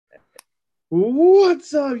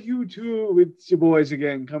What's up, YouTube? It's your boys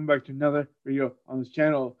again. Coming back to another video on this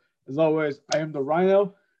channel. As always, I am the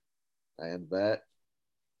Rhino, I am that.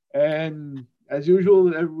 and as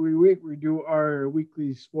usual, every week we do our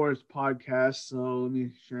weekly sports podcast. So let me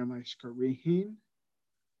share my screen.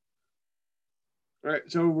 All right,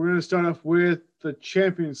 so we're gonna start off with the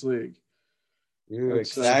Champions League. Ooh,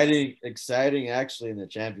 It's exciting actually in the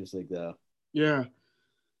Champions League though. yeah,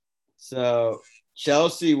 So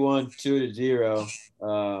Chelsea won 2-0.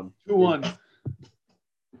 2-1.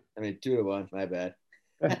 I mean 2-1, my bad.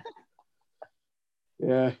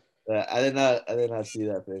 Yeah, I did not see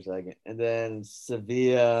that for a second. And then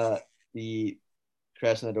Sevilla beat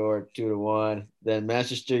Krasnodar 2-1. Then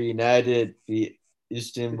Manchester United beat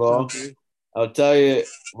Istanbul. I'll tell you,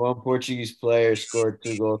 one Portuguese player scored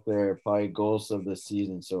 2 goals there, probably goals of the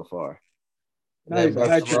season so far. And then nice.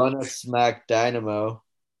 Barcelona smacked Dynamo.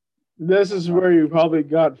 This is where you probably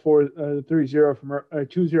got 3-0 from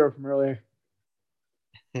 2-0 from earlier.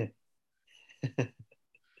 Then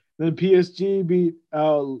PSG beat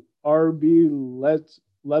RB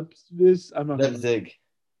Leipzig. I'm not Leipzig.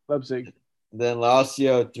 Leipzig. Then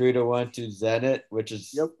Lazio 3-1 to Zenit, which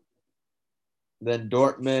is Yep. Then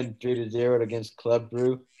Dortmund 3-0 against Club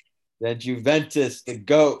Brugge. Then Juventus, the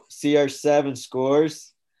GOAT, CR7 scores.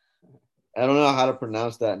 I don't know how to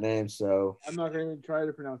pronounce that name, so I'm not going to even try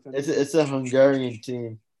to pronounce that. it's a Hungarian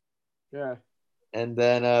team. Yeah. And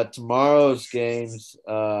then tomorrow's games.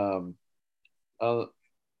 One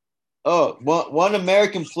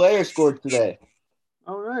American player scored today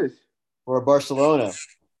Oh, nice. for Barcelona.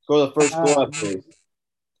 Scored the first goal, I Nice.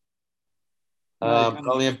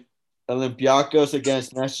 believe. Nice. Olympiacos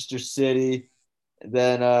against Manchester City.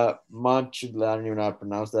 Then Montreal, I don't even know how to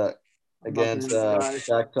pronounce that, against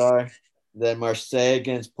Shakhtar. Then Marseille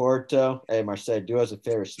against Porto. Hey, Marseille, do us a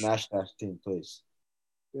favor, smash that team, please.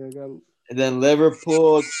 Yeah, And then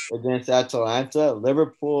Liverpool against Atalanta.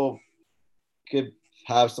 Liverpool could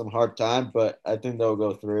have some hard time, but I think they'll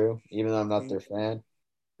go through, even though I'm not their fan.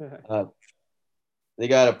 They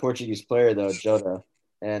got a Portuguese player, though, Jota.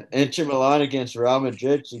 And Inter Milan against Real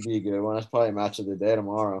Madrid should be a good one. That's probably match of the day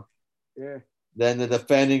tomorrow. Yeah. Then the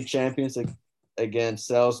defending champions against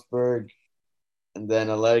Salzburg. And then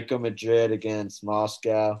Atletico Madrid against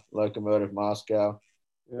Moscow, Lokomotiv Moscow.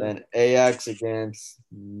 Yeah. Then Ajax against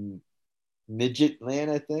Midtjylland,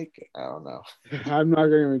 I think. I don't know. I'm not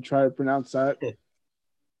going to even try to pronounce that.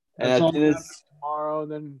 That's all tomorrow.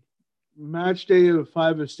 Then match day of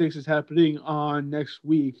 5 of 6 is happening on next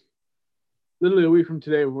week. Literally a week from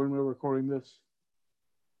today when we're recording this.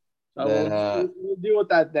 So we'll deal with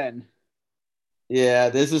that then. Yeah,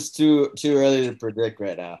 this is too early to predict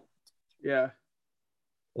right now. Yeah.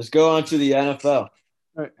 Let's go on to the NFL. All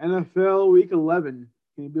right, NFL Week 11.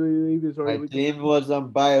 Can you believe it's already My team was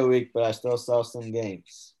on bye week, but I still saw some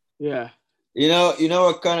games. Yeah. You know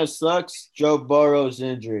what kind of sucks? Joe Burrow's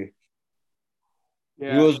injury.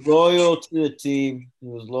 Yeah. He was loyal to the team. He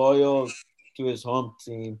was loyal to his home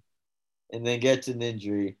team, and then gets an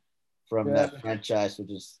injury from that franchise,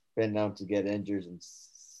 which has been known to get injuries. And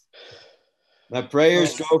my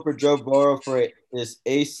prayers go for Joe Burrow for his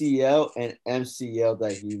ACL and MCL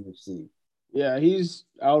that he received. Yeah, he's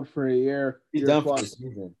out for a year. He's done for the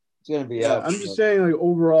season. He's going to be out. I'm just saying, like,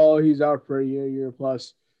 overall, he's out for a year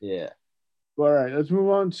plus. Yeah. But, all right, let's move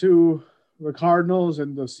on to the Cardinals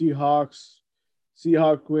and the Seahawks.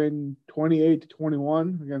 Seahawks win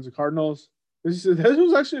 28-21 against the Cardinals. This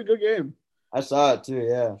was actually a good game. I saw it too,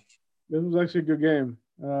 yeah. This was actually a good game.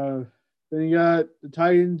 Then you got the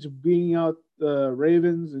Titans beating out the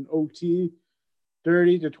Ravens in OT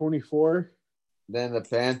 30-24. Then the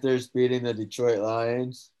Panthers beating the Detroit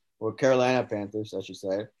Lions. Or Carolina Panthers, I should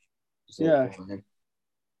say. Yeah.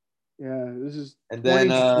 This is. And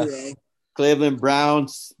then Cleveland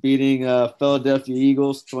Browns beating Philadelphia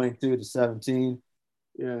Eagles 22-17.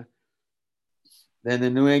 Yeah. Then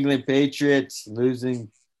the New England Patriots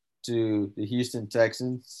losing to the Houston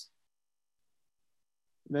Texans.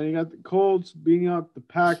 Then you got the Colts beating out the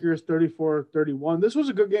Packers 34-31. This was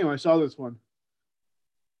a good game. I saw this one.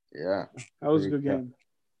 Yeah. That was a good game.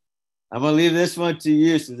 I'm going to leave this one to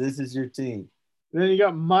you, so this is your team. Then you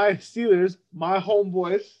got my Steelers, my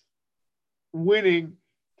homeboys, winning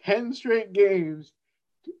 10 straight games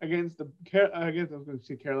against the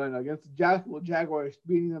Jacksonville Jaguars,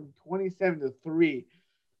 beating them 27-3.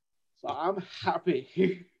 So I'm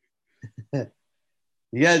happy.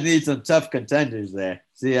 You guys need some tough contenders there.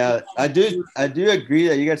 See, I do agree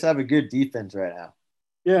that you guys have a good defense right now.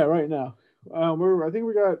 Yeah, right now. I think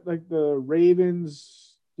we got like the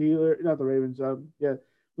Ravens, not the Ravens. We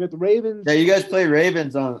got the Ravens. Yeah, you guys play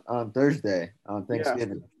Ravens on Thursday on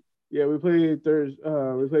Thanksgiving. Yeah, we play Thursday.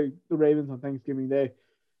 We play the Ravens on Thanksgiving Day.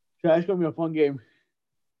 So that's gonna be a fun game.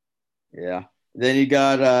 Yeah. Then you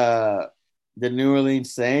got the New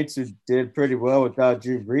Orleans Saints, who did pretty well without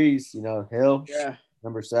Drew Brees. Hill, Yeah.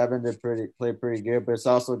 number 7, played pretty good, but it's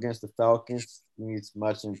also against the Falcons. He needs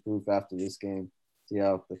much improve after this game. See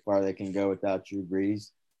how far they can go without Drew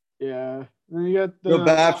Brees. Yeah. And then you got Feel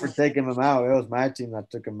bad for taking him out. It was my team that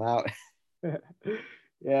took him out.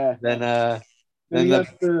 Yeah. Then you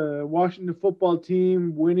got the Washington football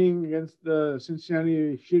team winning against the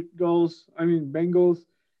Cincinnati Bengals,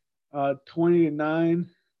 20-9.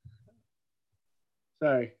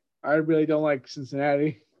 Sorry, I really don't like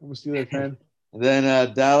Cincinnati. I'm a Steelers fan. And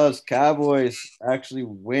then Dallas Cowboys actually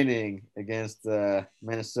winning against the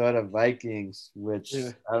Minnesota Vikings, which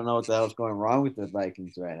I don't know what the hell's going wrong with the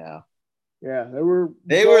Vikings right now. Yeah, they were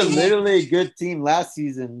literally a good team last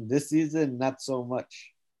season. This season, not so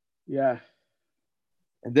much. Yeah.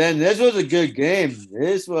 And then this was a good game.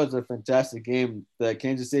 This was a fantastic game. The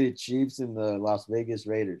Kansas City Chiefs and the Las Vegas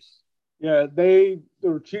Raiders. Yeah, the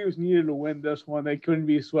Chiefs needed to win this one. They couldn't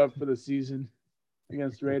be swept for the season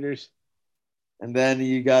against the Raiders. And then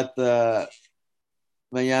you got the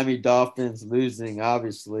Miami Dolphins losing,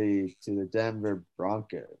 obviously, to the Denver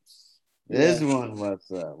Broncos. This one was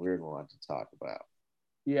a weird one to talk about.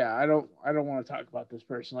 Yeah, I don't want to talk about this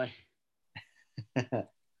personally.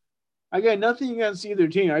 I got nothing against either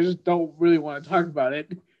team. I just don't really want to talk about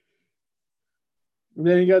it. And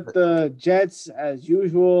then you got the Jets, as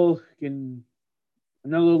usual, getting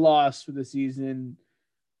another loss for the season.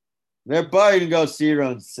 They're probably going to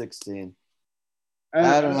go 0-16.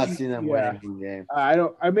 I don't see them winning the game.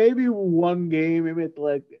 I maybe one game, maybe at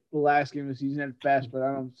the last game of the season at best, but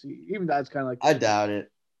I don't see even that's kind of like. I doubt it.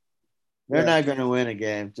 They're not going to win a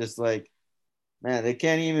game. Just like, man, they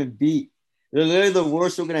can't even beat. They're literally the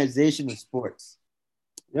worst organization in sports.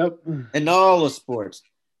 Yep. In all the sports.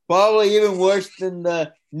 Probably even worse than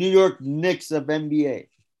the New York Knicks of NBA.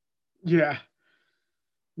 Yeah.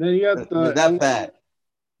 Then you got the that bad.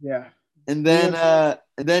 Yeah. And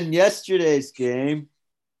then yesterday's game,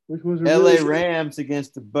 which was LA Rams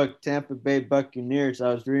against the Tampa Bay Buccaneers.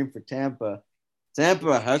 I was rooting for Tampa.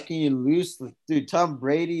 Tampa, how can you lose? Dude, Tom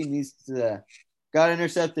Brady got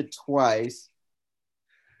intercepted twice.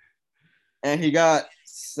 And he got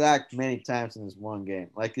sacked many times in this one game.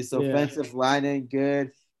 Like, his offensive line ain't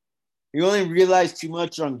good. He only realized too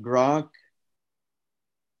much on Gronk.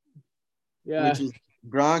 Yeah. Which is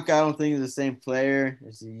Gronk, I don't think is the same player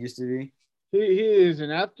as he used to be. He is,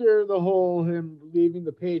 and after the whole him leaving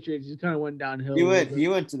the Patriots, he kind of went downhill. He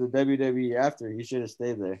went to the WWE after. He should have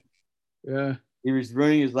stayed there. Yeah. He was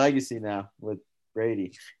ruining his legacy now with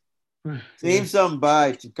Brady. Teams on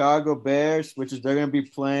by Chicago Bears, which is they're going to be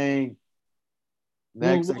playing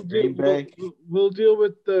next at Green Bay. We'll deal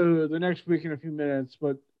with the next week in a few minutes,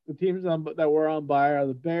 but the teams that we're on by are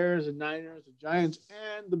the Bears, the Niners, the Giants,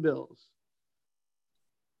 and the Bills.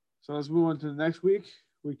 So let's move on to the next week,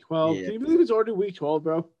 week 12. Yeah. Can you believe it's already week 12,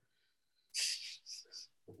 bro?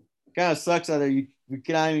 Kind of sucks that we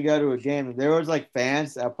cannot even go to a game. If there was like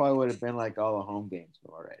fans, that probably would have been like all the home games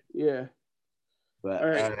already. Yeah. But all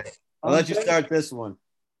right. I'll let you start this one.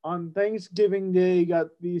 On Thanksgiving Day, you got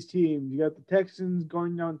these teams. You got the Texans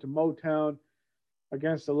going down to Motown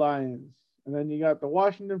against the Lions. And then you got the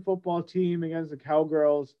Washington football team against the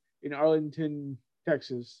Cowgirls in Arlington,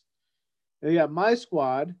 Texas. And you got my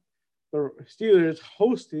squad, the Steelers,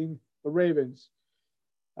 hosting the Ravens.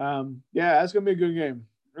 That's gonna be a good game.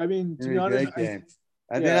 I mean, to be honest, I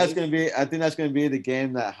think that's gonna be the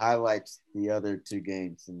game that highlights the other two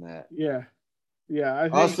games in that. Yeah. Yeah.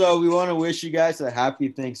 Also, we want to wish you guys a happy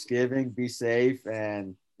Thanksgiving. Be safe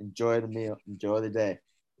and enjoy the meal. Enjoy the day.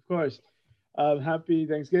 Of course. Happy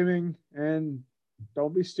Thanksgiving, and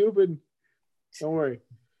don't be stupid. Don't worry.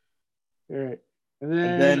 All right. And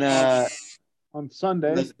then on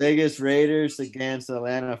Sunday, Las Vegas Raiders against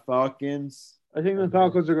Atlanta Falcons. I think the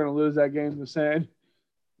Falcons are going to lose that game. The same.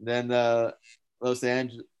 Then Los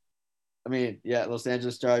Angeles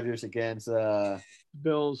Chargers against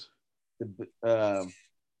Bills. The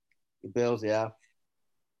Bills, yeah.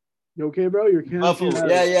 You okay, bro? You're Buffalo.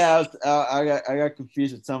 Yeah. I got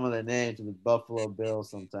confused with some of the names of the Buffalo Bills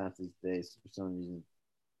sometimes these days for some reason.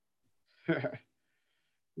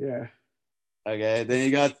 Yeah. Okay. Then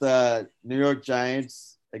you got the New York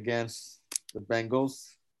Giants against the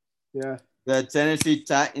Bengals. Yeah. The Tennessee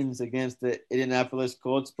Titans against the Indianapolis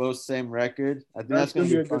Colts, both same record. I think that's going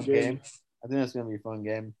to be a fun game. I think that's going to be a fun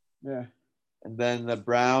game. Yeah. And then the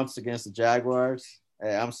Browns against the Jaguars.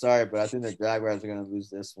 Hey, I'm sorry, but I think the Jaguars are going to lose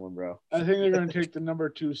this one, bro. I think they're going to take the number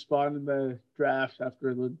 2 spot in the draft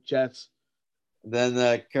after the Jets. Then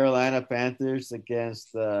the Carolina Panthers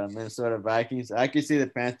against the Minnesota Vikings. I could see the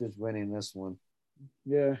Panthers winning this one.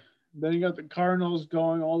 Yeah. Then you got the Cardinals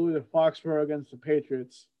going all the way to Foxborough against the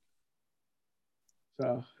Patriots.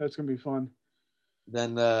 So that's going to be fun.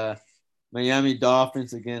 Then the Miami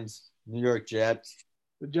Dolphins against New York Jets.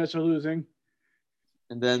 The Jets are losing.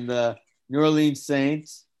 And then the New Orleans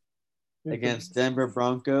Saints against Denver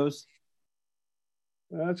Broncos.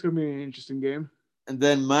 That's going to be an interesting game. And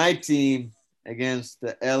then my team against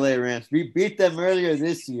the LA Rams. We beat them earlier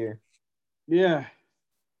this year. Yeah.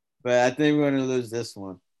 But I think we're going to lose this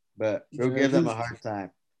one. But we'll give them a hard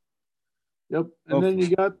time. Yep. And hopefully. Then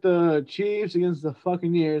you got the Chiefs against the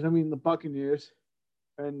the Buccaneers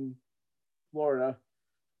and Florida.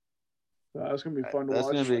 So that's going to be fun to watch.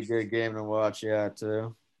 That's going to be a good game to watch, yeah,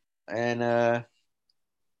 too. And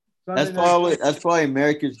that's probably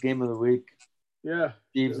America's game of the week. Yeah.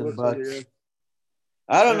 Chiefs and Bucks.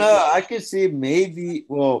 I don't know. I could see maybe.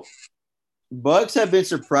 Well, Bucks have been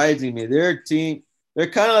surprising me. They're a team. They're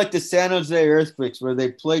kind of like the San Jose Earthquakes, where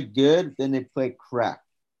they play good, then they play crap.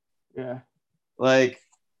 Yeah. Like,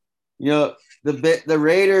 the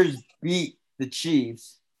Raiders beat the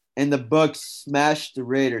Chiefs, and the Bucks smashed the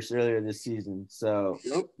Raiders earlier this season. So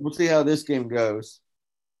We'll see how this game goes.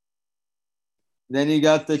 Then you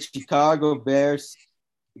got the Chicago Bears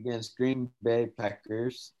against Green Bay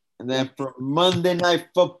Packers. And then for Monday Night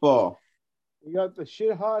Football, you got the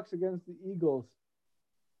Shithawks against the Eagles.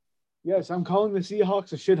 Yes, I'm calling the Seahawks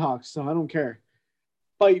the Shithawks, so I don't care.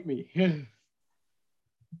 Fight me.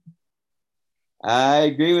 I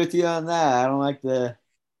agree with you on that. I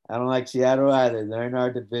don't like Seattle either. They're in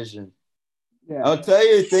our division. Yeah. I'll tell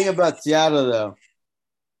you the thing about Seattle, though.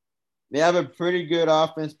 They have a pretty good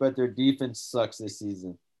offense, but their defense sucks this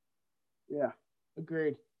season. Yeah,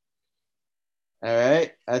 agreed. All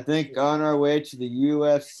right. I think on our way to the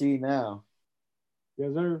UFC now.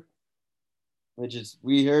 Yes, sir. Which is,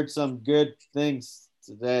 we heard some good things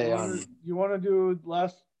today. You want to do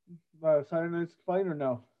last Saturday night's fight or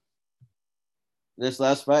no? This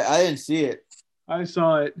last fight? I didn't see it. I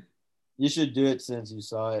saw it. You should do it since you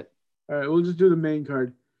saw it. All right, we'll just do the main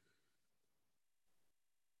card.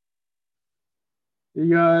 You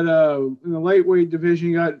got in the lightweight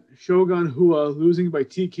division, you got Shogun Hua losing by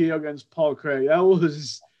TKO against Paul Craig. That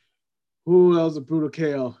was a brutal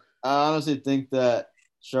KO. I honestly think that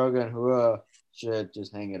Shogun Hua should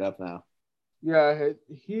just hang it up now. Yeah,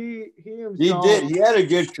 he himself. He did. He had a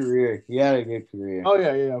good career. Oh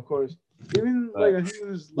yeah, of course. Even I think it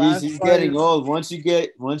was last. He's getting old. Once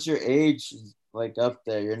your age is like up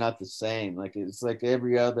there, you're not the same. Like it's like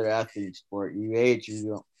every other athlete sport. You age,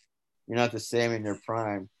 you're not the same in your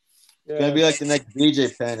prime. Yeah. It's gonna be like the next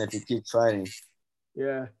BJ Penn if you keep fighting.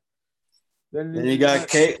 Yeah. Then you got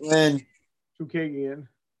Caitlin Chookagian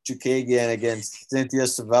against Cynthia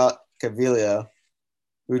Calvillo,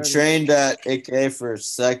 who trained at AK for a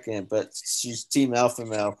second, but she's Team Alpha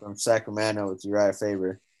Male from Sacramento with Uriah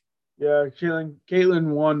Faber. Yeah, Caitlin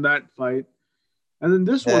won that fight, and then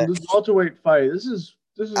this welterweight fight. This is.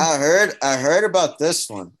 I heard about this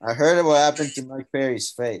one. I heard what happened to Mike Perry's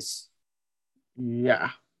face. Yeah.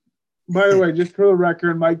 By the way, just for the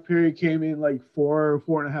record, Mike Perry came in like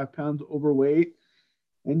 4.5 pounds overweight,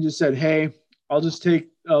 and just said, "Hey, I'll just give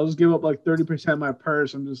up like 30% of my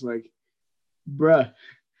purse." I'm just like, bruh.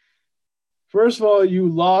 First of all, you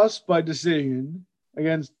lost by decision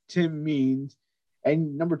against Tim Means.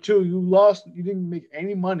 And number two, you didn't make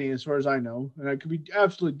any money as far as I know. And I could be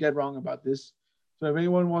absolutely dead wrong about this. So if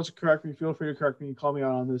anyone wants to correct me, feel free to correct me. Call me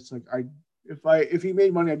out on this. If he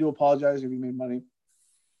made money, I do apologize if he made money.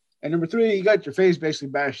 And number three, you got your face basically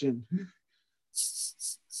bashed in.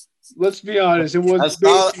 Let's be honest. It was.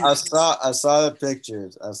 I saw the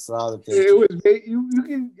pictures. It was.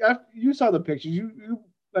 You saw the pictures.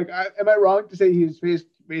 Am I wrong to say his face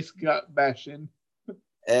basically got bashed in?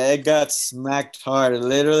 It got smacked hard. It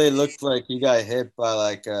literally looked like he got hit by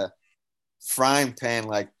like a frying pan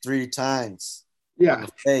like 3 times. Yeah. On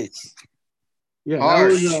the face. Yeah,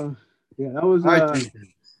 that was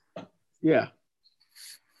yeah.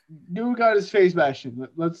 Dude got his face bashed in.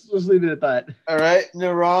 Let's leave it at that. All right,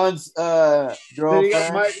 Neron's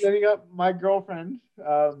girlfriend. Then you got my girlfriend,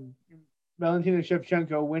 Valentina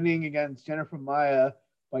Shevchenko, winning against Jennifer Maia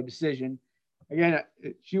by decision. Again,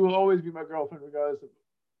 she will always be my girlfriend regardless of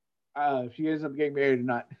if she ends up getting married or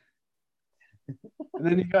not. And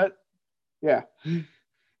then you got I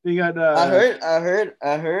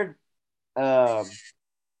heard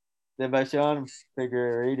Sebastian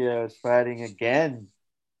Figueiredo is fighting again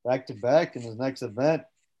back to back in his next event.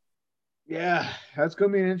 Yeah, that's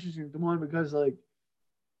gonna be an interesting one because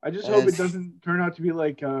I just hope it doesn't turn out to be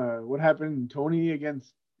like what happened to Tony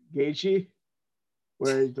against Gaethje,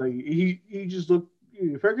 where it's like he just looked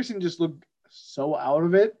Ferguson just looked so out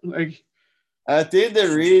of it. Like I think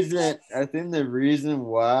the reason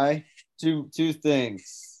why two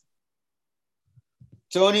things.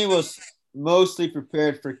 Tony was mostly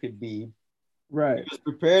prepared for Khabib. Right. He was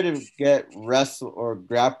prepared to get wrestle or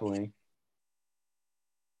grappling.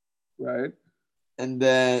 Right. And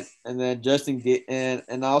then Justin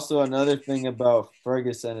and also another thing about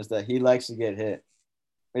Ferguson is that he likes to get hit.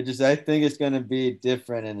 I think it's gonna be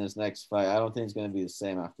different in his next fight. I don't think it's gonna be the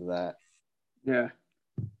same after that. Yeah.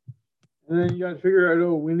 And then you got to figure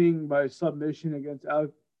out winning by submission against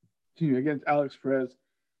Alex Perez.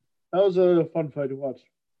 That was a fun fight to watch.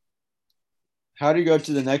 How do you go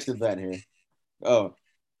to the next event here? Oh,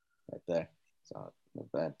 right there. So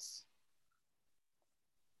events.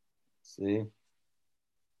 See.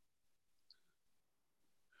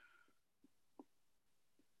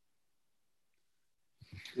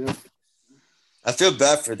 Yep. I feel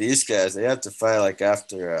bad for these guys. They have to fight like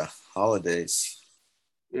after holidays.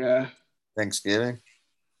 Yeah. Thanksgiving.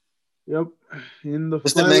 Yep. In the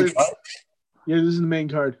main card? Yeah, this is the main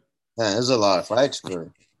card. Yeah, there's a lot of fights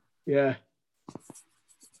for. Yeah.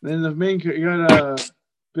 Then the main card, you got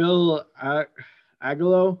Bill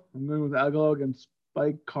Aguilo. I'm going with Aguilo against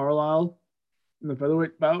Spike Carlisle in the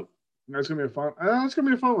featherweight bout. That's gonna be a fun. That's gonna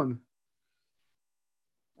be a fun one.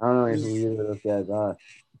 I don't know who either of those guys are.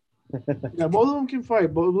 Yeah, both of them can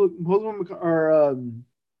fight. Both of them are.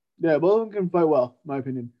 Both of them can fight well, in my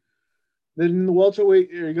opinion. Then in the welterweight,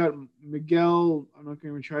 you got Miguel. I'm not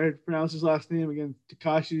going to try to pronounce his last name against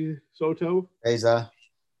Takashi Soto. Beza.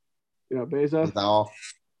 Yeah, Beza.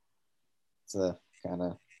 It's a kind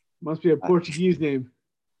of must be a Portuguese name.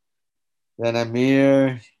 Then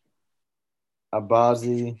Amir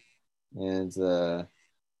Abazi and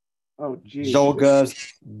Jolga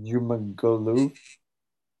Yumagolu.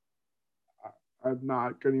 I'm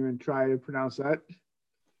not going to even try to pronounce that.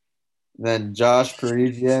 Then Josh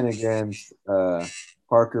Parisian against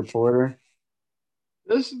Parker Porter.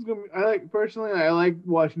 This is gonna be. I like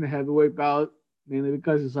watching the heavyweight bout mainly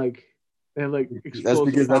because it's like they have like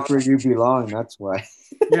explosive. That's where you belong. That's why.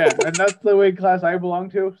 Yeah, and that's the weight class I belong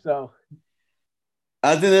to. So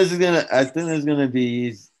I think this is gonna be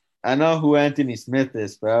easy. I know who Anthony Smith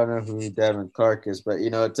is, but I don't know who Devin Clark is. But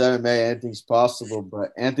it's MMA, anything's possible.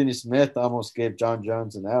 But Anthony Smith almost gave John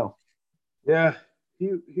Jones an L. Yeah,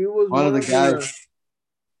 he was one of the guys.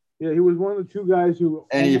 He was one of the two guys who.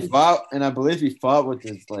 And he fought, and I believe he fought with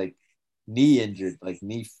his knee injured,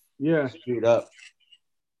 knee. Yeah. Screwed up.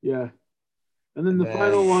 Yeah, and then the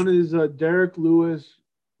final one is Derek Lewis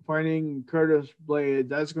fighting Curtis Blade.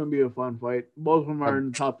 That's going to be a fun fight. Both of them are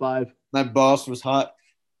in the top 5. My boss was hot.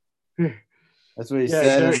 That's what he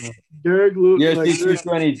said. Derek Lewis. UFC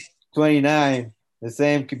 229, the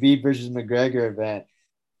same Khabib versus McGregor event.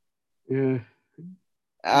 Yeah.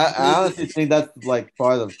 I honestly think that's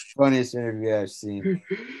part of the funniest interview I've seen.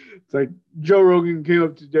 It's like Joe Rogan came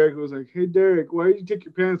up to Derek and was like, "Hey Derek, why did you take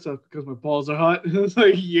your pants off? Because my balls are hot." And I was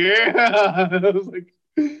like, "Yeah." That was like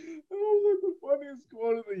the funniest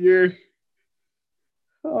quote of the year.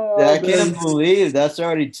 Oh, yeah, I can't believe that's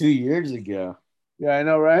already 2 years ago. Yeah, I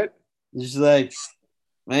know, right? Just just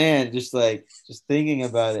thinking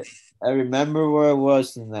about it. I remember where I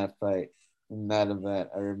was in that fight, in that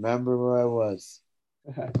event. I remember where I was.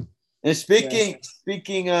 And speaking,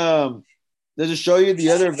 does it show you the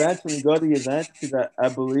other events when you go to the event? Because I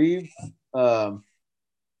believe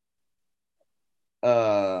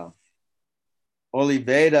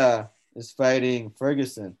Oliveira is fighting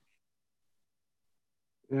Ferguson.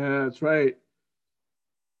 Yeah, that's right.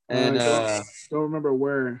 And don't remember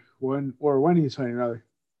when he's fighting rather.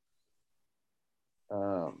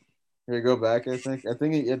 Here you go back. I think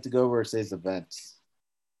you have to go where it says events.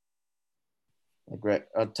 Right,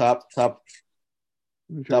 top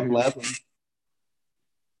left.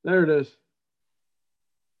 There it is.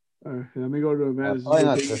 All right, let me go to events. Probably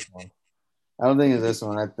not this one. I don't think it's this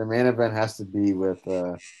one. The main event has to be with.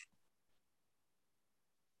 Let's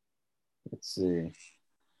see.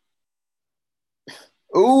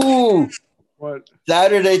 Ooh. What?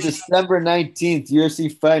 Saturday, December 19th,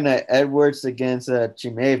 UFC Fight Night. Edwards against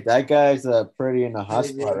Chimaev. That guy's pretty in a hot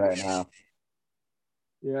spot right now.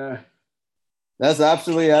 Yeah. That's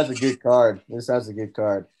absolutely has a good card. This has a good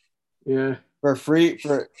card. Yeah. Look,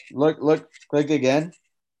 click again.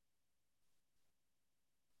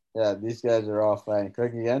 Yeah, these guys are all fighting.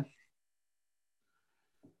 Click again.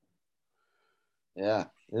 Yeah,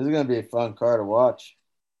 this is gonna be a fun card to watch.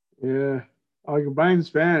 Yeah. Oh, Brian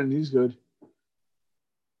Spann, he's good.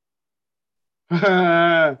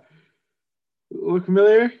 Look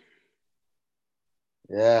familiar?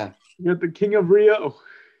 Yeah. You got the King of Rio.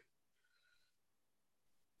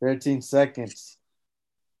 13 seconds.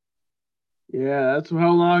 Yeah, that's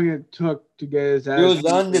how long it took to get his ass. He was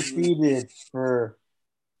undefeated for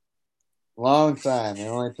a long time. It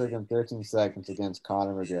only took him 13 seconds against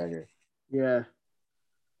Conor McGregor. Yeah.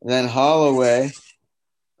 And then Holloway.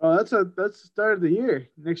 Oh, that's the start of the year.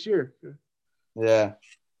 Next year. Yeah.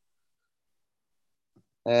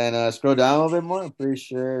 And scroll down a little bit more. I'm pretty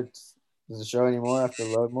sure does it show anymore after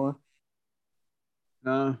load more?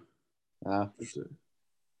 No. No.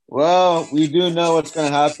 Well, we do know what's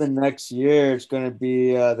going to happen next year. It's going to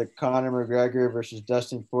be the Conor McGregor versus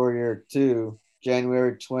Dustin Poirier 2,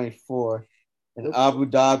 January 24th in Abu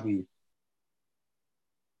Dhabi.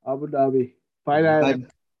 Abu Dhabi. Fight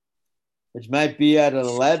Island. Which might be at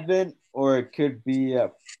 11 or it could be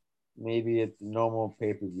maybe at the normal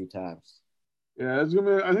pay-per-view times. Yeah, it's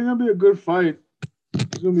gonna be. I think that'll be a good fight.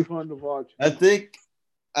 It's gonna be fun to watch. I think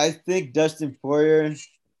Dustin Poirier is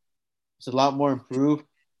a lot more improved.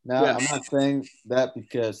 Now, yeah. I'm not saying that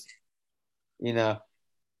because, but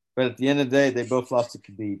at the end of the day, they both lost to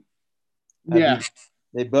Khabib. Yeah.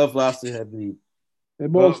 They both lost to Khabib. They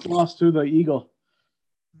both lost to the Eagle.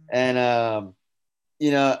 And, I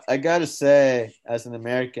got to say, as an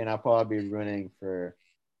American, I'll probably be rooting for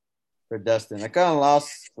Dustin. I kind of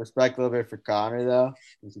lost respect a little bit for Conor, though,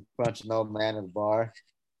 because he punched an old man at the bar.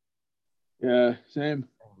 Yeah, same.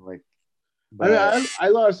 I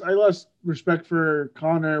lost respect for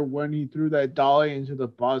Conor when he threw that dolly into the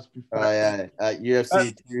bus before. Oh yeah,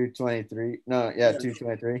 UFC 223. No, yeah,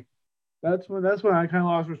 223. That's when I kind of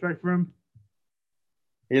lost respect for him.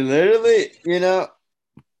 He literally,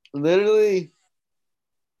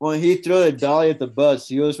 when he threw the dolly at the bus,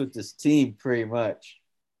 he was with his team pretty much.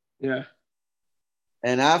 Yeah.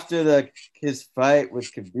 And after his fight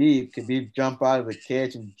with Khabib jumped out of the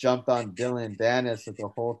cage and jumped on Dylan Dennis with the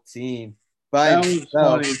whole team by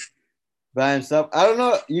himself. I don't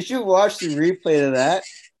know. You should watch the replay of that.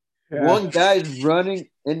 Yeah. One guy's running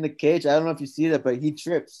in the cage. I don't know if you see that, but he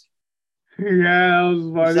trips. Yeah, that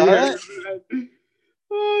was funny. You saw that?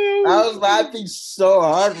 I was laughing so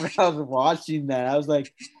hard when I was watching that. I was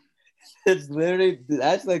like, that's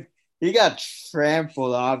like, he got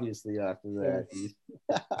trampled, obviously, after that.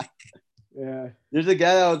 Yeah. There's a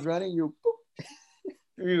guy that was running, he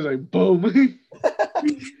was like, boom.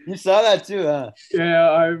 You saw that too, huh? Yeah,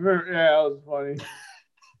 I remember. Yeah, that was funny.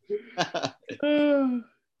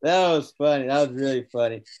 That was funny. That was really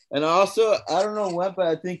funny. And also, I don't know what, but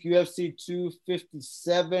I think UFC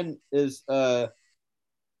 257 is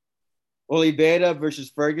Oliveira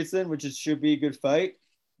versus Ferguson, which should be a good fight.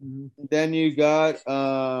 Mm-hmm. Then you got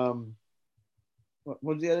what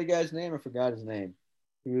was the other guy's name? I forgot his name.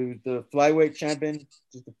 He was the flyweight champion,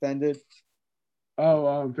 just defended.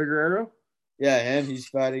 Oh, Figueiredo? Yeah, him. He's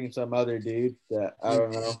fighting some other dude that I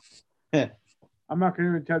don't know. I'm not gonna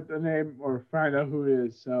even type the name or find out who it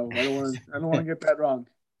is, so I don't want to get that wrong.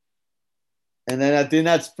 And then I think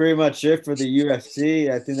that's pretty much it for the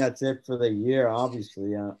UFC. I think that's it for the year,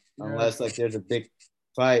 obviously, unless like there's a big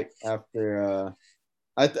fight after.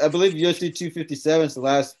 I believe UFC 257 is the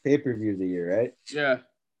last pay-per-view of the year, right? Yeah.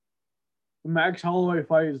 The Max Holloway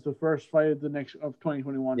fight is the first fight of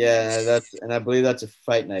 2021. Yeah, I believe that's a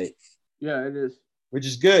fight night. Yeah, it is. Which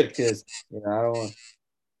is good because I don't want.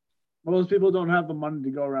 Most people don't have the money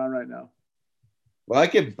to go around right now. Well, I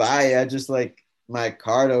could buy it. I just like my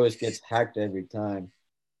card always gets hacked every time.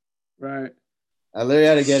 Right. I literally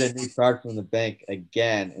had to get a new card from the bank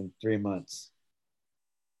again in 3 months.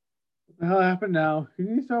 What the hell happened now? You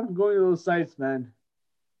need to stop going to those sites, man.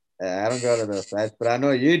 I don't go to those sites, but I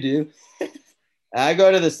know you do. I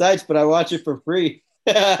go to the sites, but I watch it for free.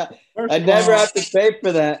 I never have to pay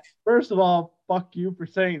for that. First of all, fuck you for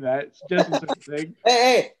saying that. It's just a thing.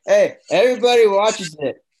 Hey, everybody watches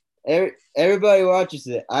it. Everybody watches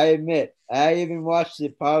it. I admit. I even watched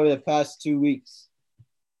it probably the past 2 weeks.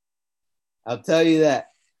 I'll tell you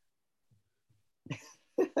that.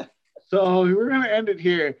 So we're going to end it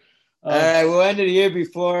here. All right, we'll end it here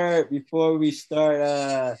before we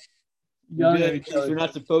start we're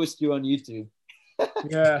not supposed to on YouTube.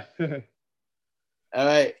 Yeah. All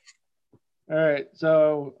right.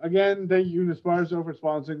 So again, thank you to Sparso for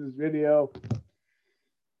sponsoring this video.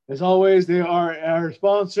 As always, they are our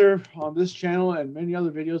sponsor on this channel and many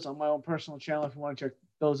other videos on my own personal channel. If you want to check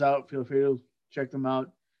those out, feel free to check them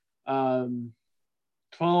out.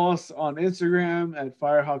 Follow us on Instagram at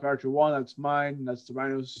FirehawkArcher1. That's mine. That's the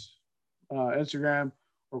Rhino's Instagram.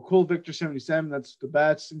 Or CoolVictor77. That's the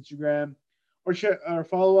Bats Instagram. Or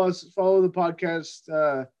follow the podcast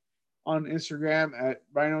on Instagram at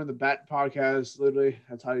Rhino and the Bat Podcast. Literally,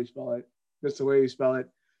 that's how you spell it. That's the way you spell it.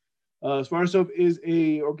 Spar Soap is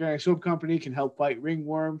a organic soap company, can help fight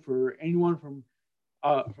ringworm for anyone from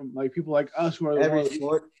like people like us who are every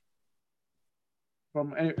sport.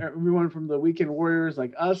 From everyone from the weekend warriors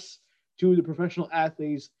like us to the professional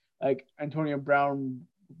athletes like Antonio Brown,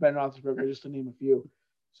 Ben Roethlisberger, just to name a few.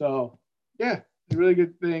 So yeah, it's a really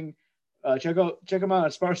good thing. Check them out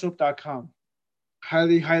at sparsoap.com.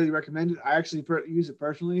 Highly recommend it. I actually use it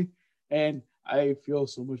personally, and I feel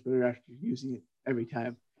so much better after using it every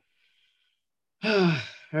time. All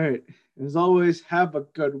right. As always, have a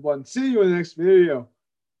good one. See you in the next video.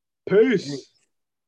 Peace.